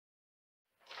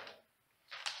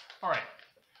All right.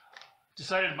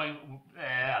 Decided my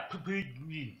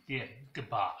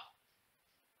goodbye.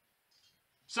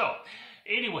 So,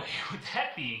 anyway, with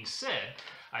that being said,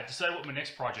 I decided what my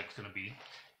next project is going to be,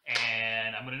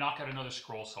 and I'm going to knock out another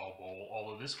scroll saw bowl.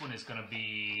 Although this one is going to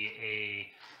be a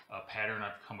pattern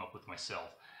I've come up with myself.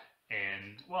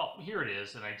 And well, here it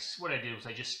is. And what I did was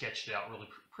I just sketched it out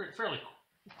fairly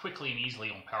quickly and easily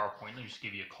on PowerPoint. Let me just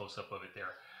give you a close up of it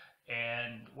there.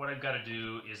 And what I've got to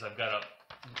do is I've got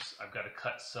to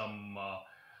cut some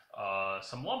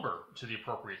lumber to the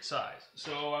appropriate size.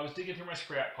 So I was digging through my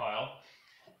scrap pile,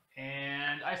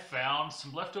 and I found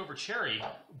some leftover cherry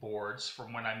boards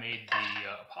from when I made the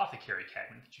apothecary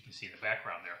cabinet that you can see in the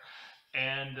background there.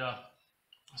 And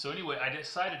so anyway, I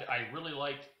decided I really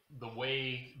liked the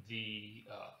way the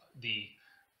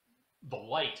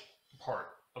light part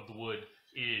of the wood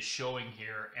is showing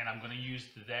here, and I'm going to use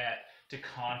that to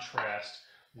contrast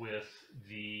with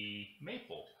the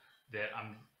maple that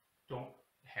I don't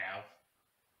have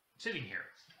sitting here.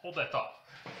 Hold that thought.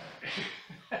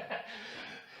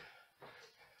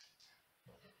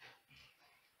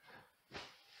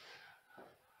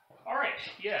 All right,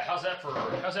 yeah, how's that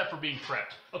for being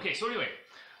prepped? Okay, so anyway,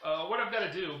 what I've got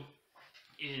to do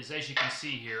is, as you can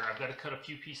see here, I've got to cut a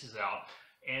few pieces out,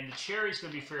 and the cherry is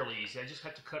going to be fairly easy. I just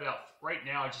have to cut out, right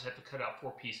now I just have to cut out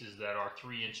 4 pieces that are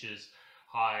 3 inches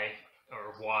high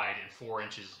or wide and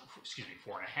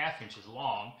 4.5 inches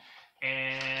long.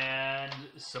 And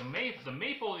the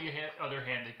maple, on the other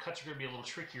hand, the cuts are going to be a little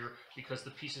trickier because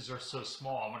the pieces are so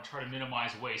small. I'm going to try to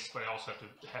minimize waste, but I also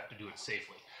have to do it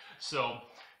safely. So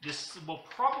this will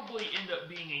probably end up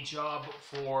being a job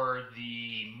for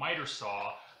the miter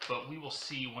saw, but we will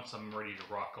see once I'm ready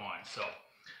to rock on. So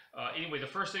anyway, the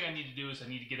first thing I need to do is I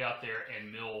need to get out there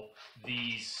and mill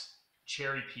these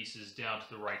cherry pieces down to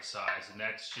the right size, and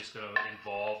that's just going to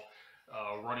involve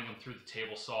running them through the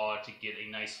table saw to get a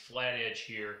nice flat edge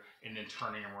here, and then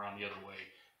turning them around the other way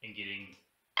and getting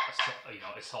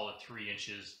a solid 3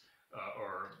 inches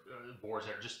boards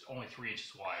that are just only 3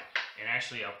 inches wide. And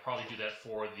actually, I'll probably do that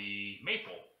for the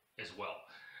maple as well.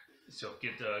 So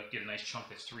get a nice chunk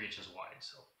that's 3 inches wide.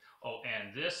 So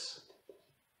and this,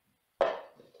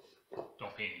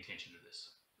 don't pay any attention to this.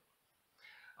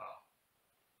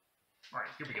 All right,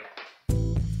 here we go.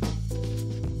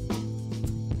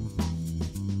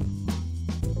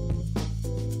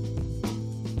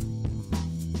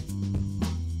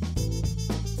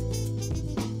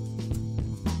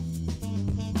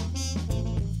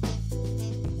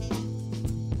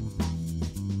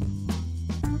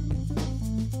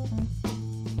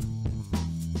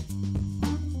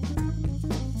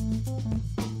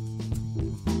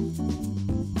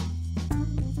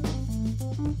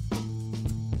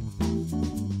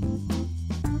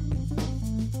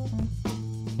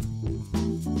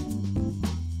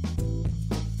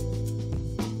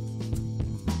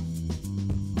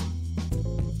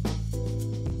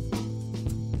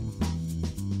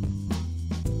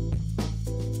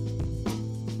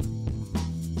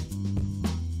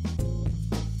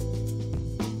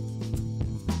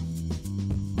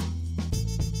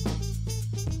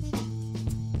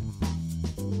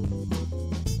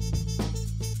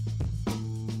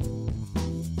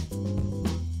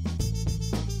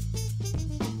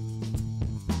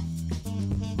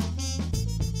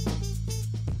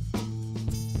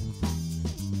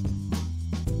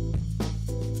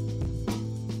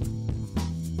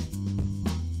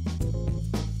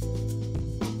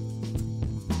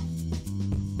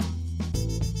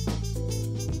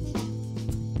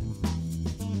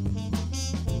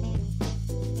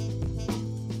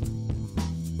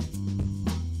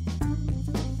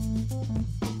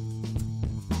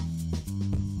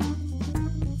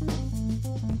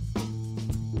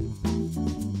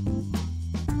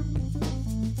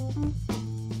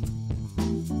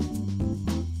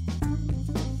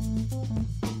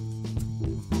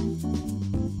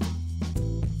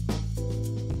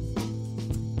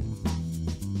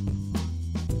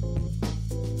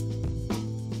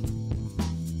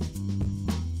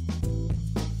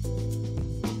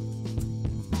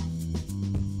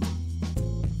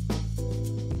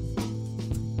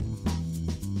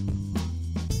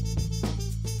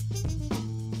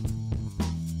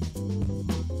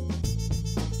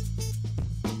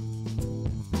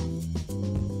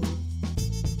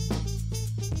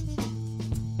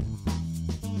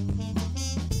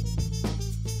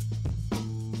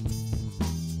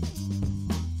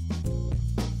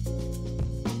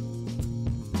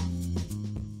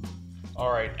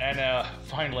 All right, and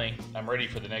finally, I'm ready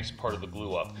for the next part of the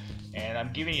glue up. And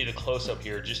I'm giving you the close-up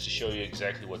here just to show you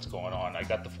exactly what's going on. I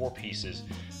got the 4 pieces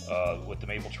with the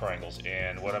maple triangles,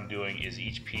 and what I'm doing is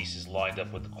each piece is lined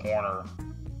up with the corner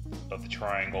of the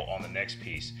triangle on the next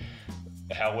piece.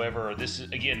 However, this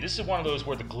is one of those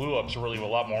where the glue ups are really a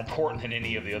lot more important than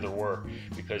any of the other work,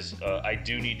 because I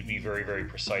do need to be very, very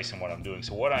precise in what I'm doing.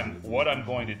 So what I'm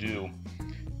going to do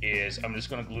is I'm just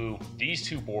going to glue these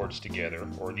 2 boards together,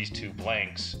 or these 2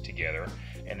 blanks together,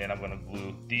 and then I'm going to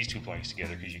glue these 2 blanks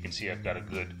together, because you can see I've got a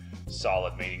good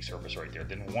solid mating surface right there.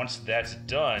 Then once that's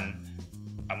done,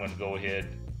 I'm going to go ahead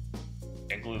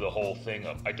and glue the whole thing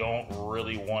up. I don't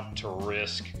really want to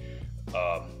risk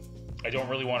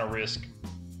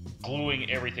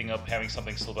gluing everything up, having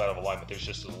something slip out of alignment. There's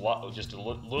just a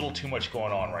little too much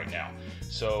going on right now.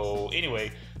 So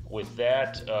anyway, with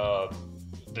that,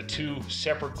 the 2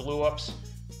 separate glue ups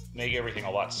make everything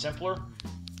a lot simpler.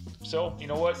 So you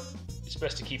know what? It's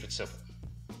best to keep it simple.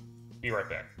 Be right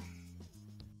back.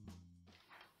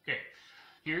 Okay,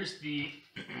 here's the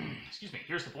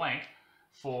here's the blank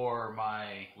for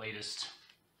my latest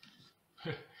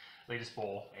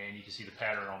bowl, and you can see the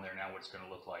pattern on there now, what it's going to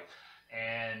look like.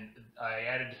 And I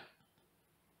added a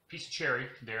piece of cherry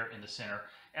there in the center,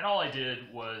 and all I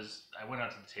did was I went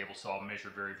out to the table saw,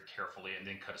 measured very carefully, and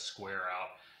then cut a square out.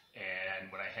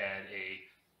 And when I had a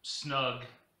snug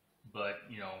but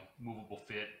movable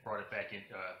fit, brought it back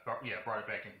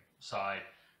inside,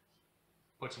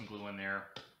 put some glue in there,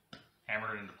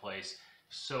 hammered it into place.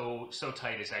 So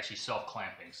tight it's actually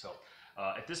self-clamping. So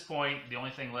at this point, the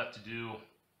only thing left to do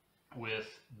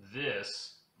with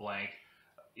this blank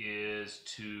is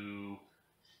to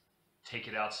take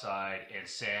it outside and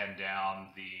sand down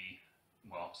the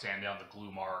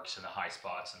glue marks and the high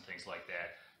spots and things like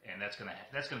that. And that's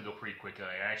gonna go pretty quick.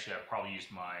 I've probably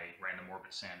used my random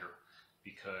orbit sander,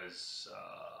 because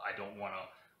I don't want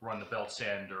to run the belt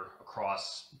sander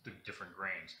across the different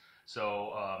grains.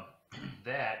 So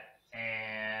that,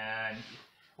 and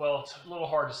well, it's a little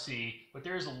hard to see, but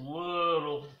there's a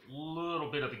little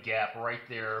bit of a gap right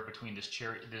there between this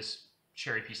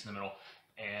cherry piece in the middle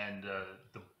and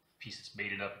the piece it's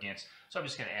mated up against. So I'm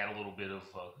just going to add a little bit of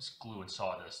glue and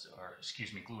sawdust, or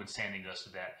excuse me, glue and sanding dust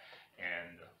to that,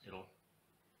 and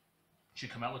should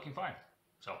come out looking fine.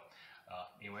 So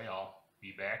anyway, I'll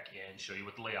be back and show you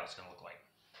what the layout's going to look like.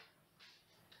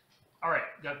 All right,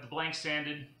 got the blank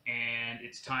sanded, and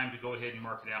it's time to go ahead and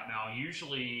mark it out. Now,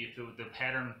 usually if the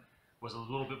pattern was a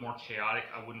little bit more chaotic,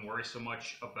 I wouldn't worry so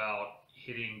much about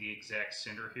hitting the exact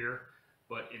center here.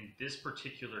 But in this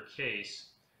particular case,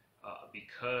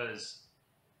 because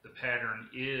the pattern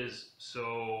is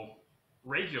so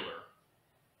regular,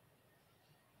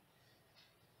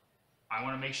 I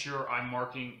want to make sure I'm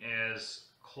marking as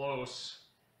close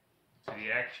to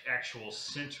the actual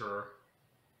center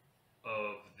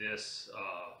of this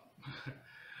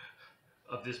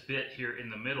of this bit here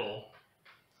in the middle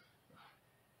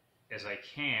as I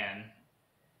can.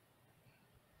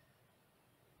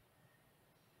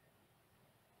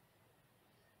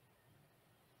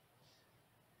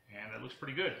 And that looks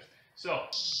pretty good. So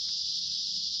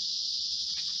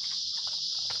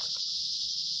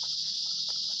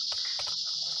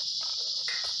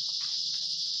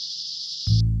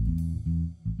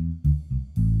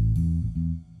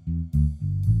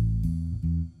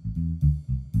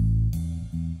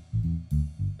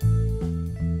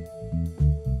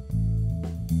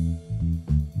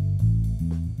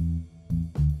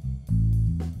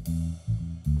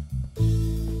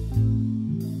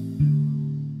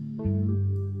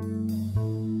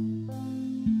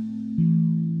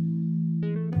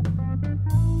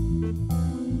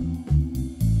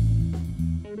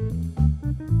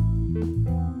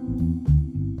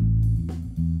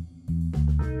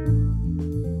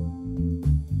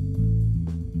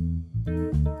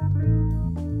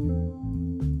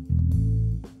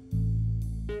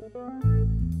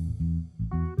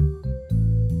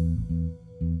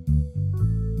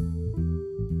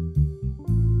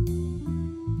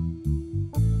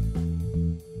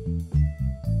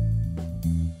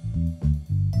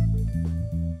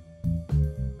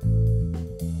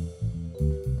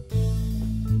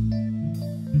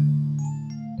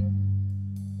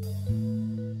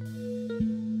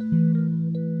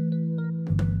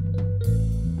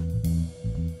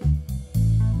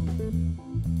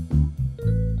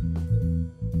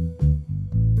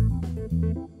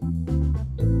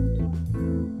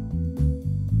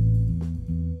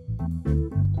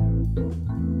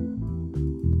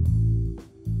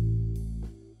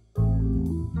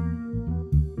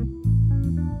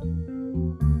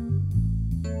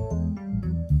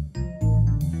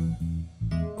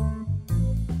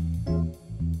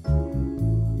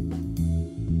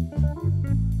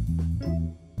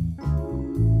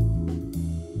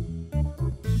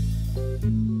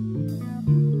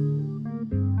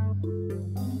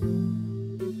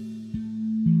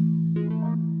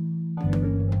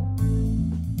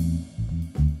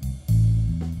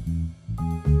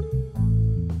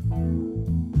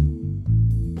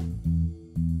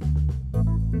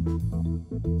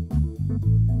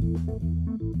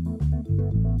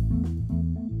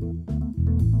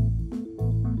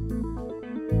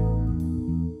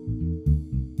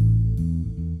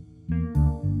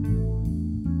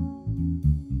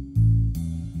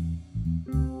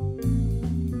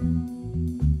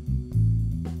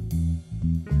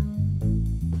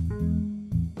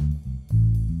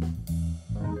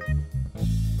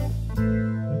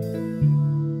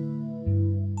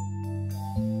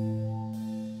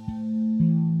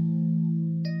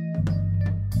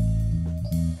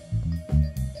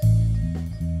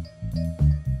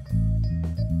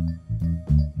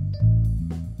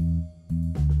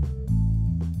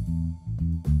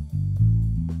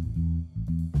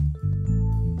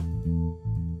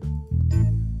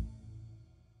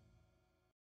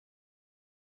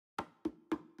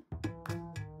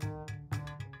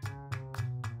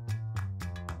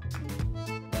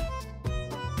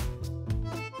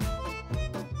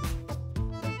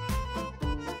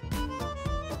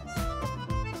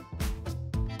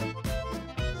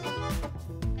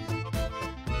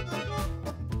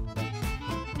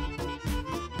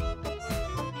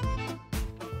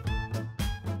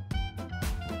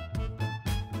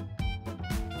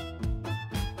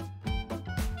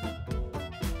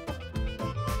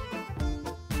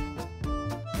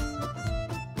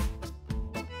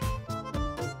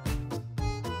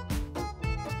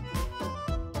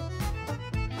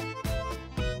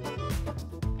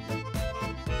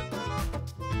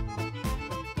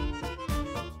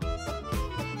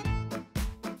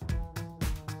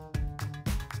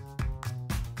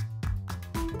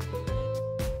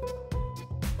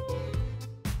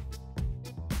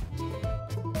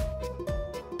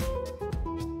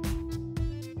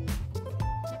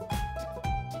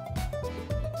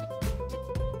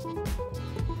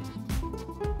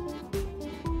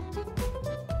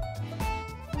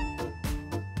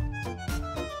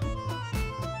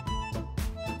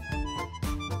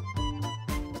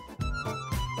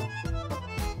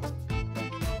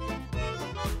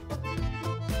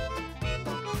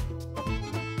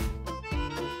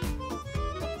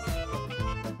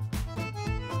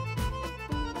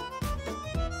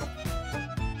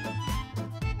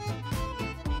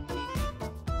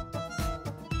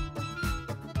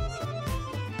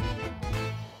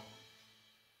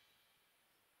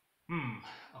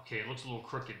Okay, it looks a little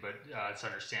crooked, but it's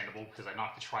understandable because I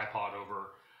knocked the tripod over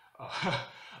uh,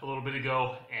 a little bit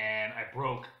ago and I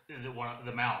broke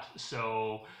the mount.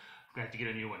 So I'm gonna have to get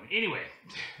a new one. Anyway,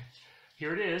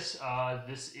 here it is.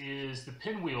 This is the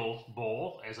Pinwheel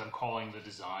bowl, as I'm calling the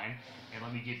design. And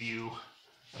let me give you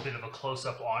a bit of a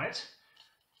close-up on it.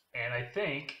 And I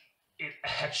think it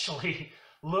actually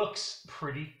looks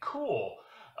pretty cool.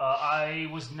 I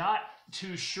was not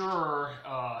too sure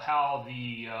how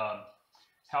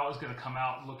it was going to come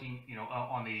out looking,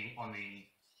 on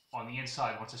the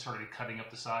inside once I started cutting up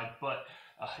the side. But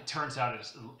it turns out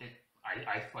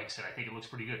like I said, I think it looks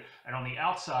pretty good. And on the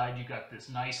outside, you got this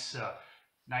nice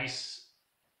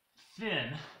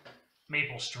thin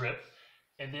maple strip,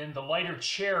 and then the lighter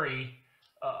cherry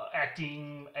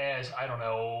acting as, I don't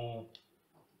know,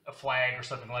 a flag or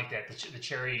something like that. The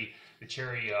cherry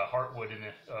heartwood, and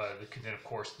then of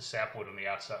course the sapwood on the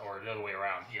outside, or the other way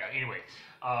around. Yeah. Anyway,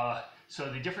 so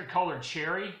the different colored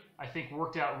cherry I think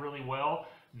worked out really well.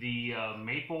 The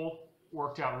maple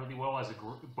worked out really well as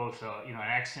both an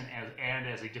accent and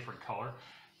as a different color.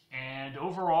 And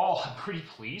overall, I'm pretty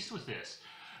pleased with this.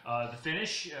 The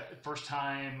finish, first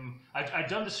time, I've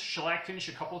done this shellac finish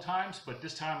a couple of times, but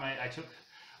this time I took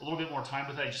a little bit more time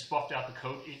with it. I just buffed out the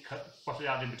coat, buffed it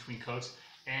out in between coats,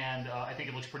 and I think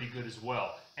it looks pretty good as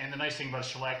well. And the nice thing about a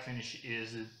shellac finish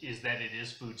is that it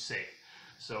is food safe.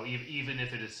 So even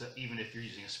if you're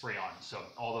using a spray-on, so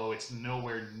although it's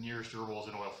nowhere near as durable as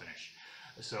an oil finish,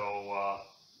 so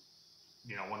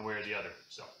one way or the other.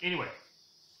 So anyway,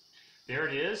 there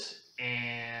it is,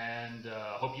 and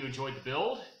hope you enjoyed the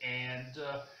build, and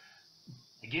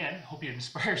again, hope it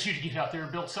inspires you to get out there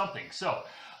and build something. So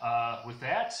with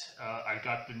that, I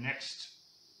got the next.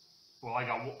 Well,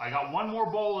 I got one more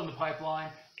bowl in the pipeline,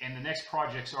 and the next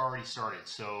project's already started.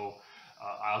 So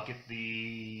I'll get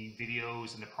the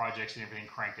videos and the projects and everything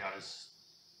cranked out as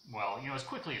well, as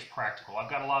quickly as practical. I've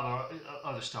got a lot of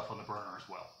other stuff on the burner as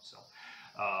well. So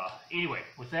anyway,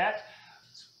 with that,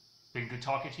 it's been good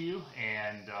talking to you,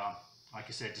 and like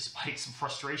I said, despite some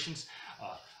frustrations,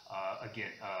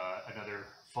 again, another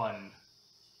fun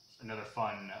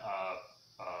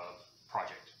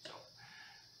project. So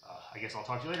I guess I'll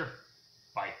talk to you later.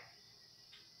 Bye.